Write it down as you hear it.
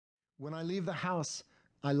When I leave the house,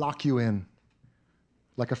 I lock you in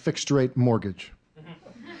like a fixed-rate mortgage.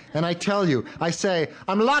 And I tell you, I say,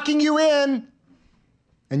 I'm locking you in.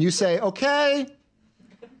 And you say, okay.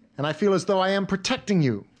 And I feel as though I am protecting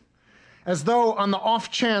you. As though on the off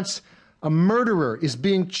chance a murderer is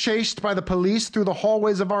being chased by the police through the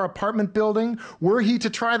hallways of our apartment building, were he to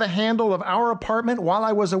try the handle of our apartment while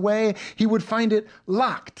I was away, he would find it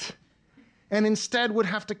locked and instead would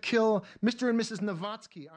have to kill Mr. and Mrs. Novatsky.